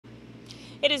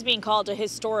It is being called a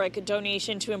historic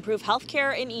donation to improve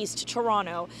healthcare in East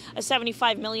Toronto. A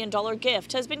 $75 million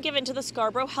gift has been given to the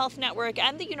Scarborough Health Network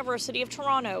and the University of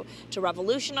Toronto to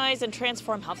revolutionize and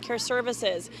transform healthcare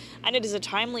services. And it is a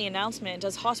timely announcement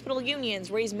as hospital unions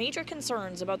raise major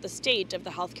concerns about the state of the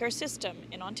healthcare system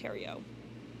in Ontario.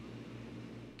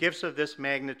 Gifts of this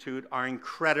magnitude are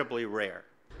incredibly rare.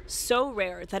 So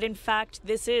rare that, in fact,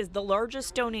 this is the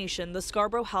largest donation the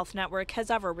Scarborough Health Network has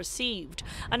ever received.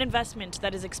 An investment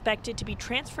that is expected to be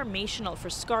transformational for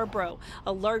Scarborough,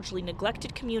 a largely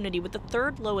neglected community with the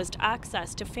third lowest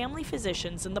access to family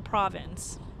physicians in the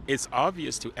province. It's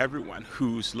obvious to everyone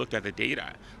who's looked at the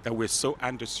data that we're so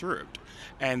underserved,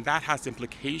 and that has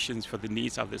implications for the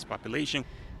needs of this population.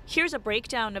 Here's a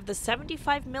breakdown of the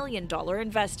 $75 million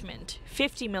investment.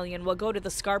 $50 million will go to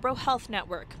the Scarborough Health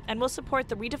Network and will support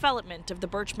the redevelopment of the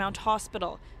Birchmount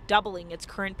Hospital, doubling its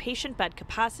current patient bed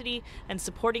capacity and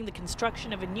supporting the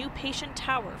construction of a new patient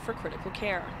tower for critical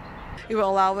care. It will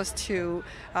allow us to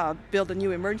build a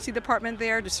new emergency department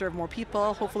there to serve more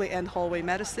people, hopefully end hallway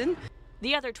medicine.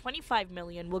 The other $25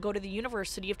 million will go to the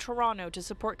University of Toronto to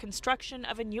support construction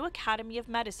of a new Academy of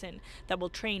Medicine that will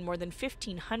train more than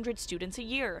 1,500 students a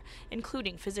year,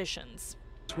 including physicians.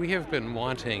 We have been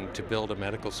wanting to build a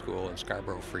medical school in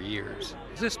Scarborough for years.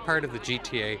 This part of the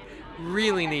GTA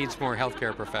really needs more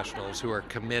healthcare professionals who are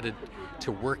committed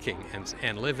to working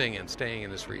and living and staying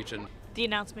in this region. The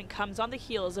announcement comes on the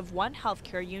heels of one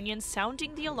healthcare union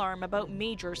sounding the alarm about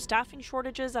major staffing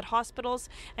shortages at hospitals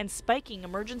and spiking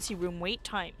emergency room wait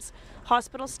times.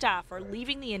 Hospital staff are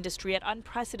leaving the industry at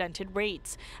unprecedented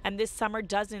rates, and this summer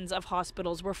dozens of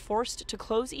hospitals were forced to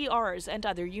close ERs and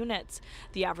other units.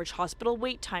 The average hospital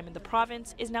wait time in the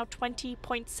province is now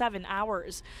 20.7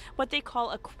 hours, what they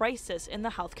call a crisis in the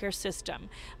healthcare system.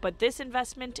 But this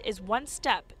investment is one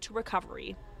step to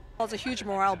recovery. It's a huge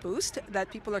morale boost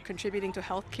that people are contributing to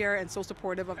healthcare and so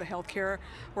supportive of the healthcare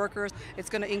workers. It's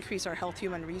going to increase our health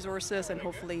human resources, and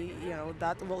hopefully,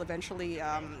 that will eventually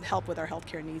help with our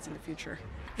healthcare needs in the future.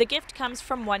 The gift comes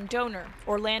from one donor,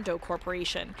 Orlando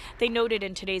Corporation. They noted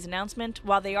in today's announcement,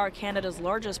 while they are Canada's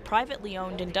largest privately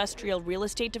owned industrial real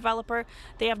estate developer,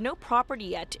 they have no property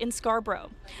yet in Scarborough.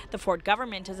 The Ford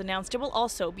government has announced it will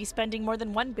also be spending more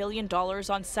than $1 billion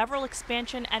on several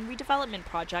expansion and redevelopment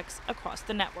projects across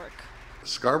the network.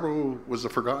 Scarborough was a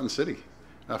forgotten city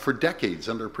for decades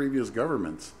under previous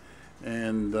governments,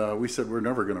 and we said we're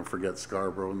never going to forget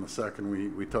Scarborough in the second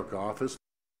we took office.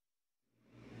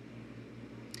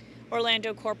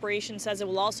 Orlando Corporation says it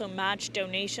will also match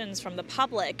donations from the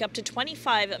public up to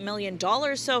 $25 million,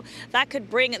 so that could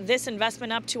bring this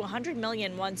investment up to $100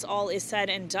 million once all is said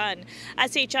and done.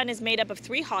 SHN is made up of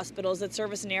 3 hospitals that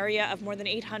service an area of more than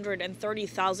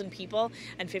 830,000 people,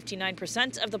 and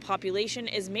 59% of the population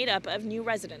is made up of new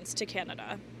residents to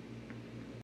Canada.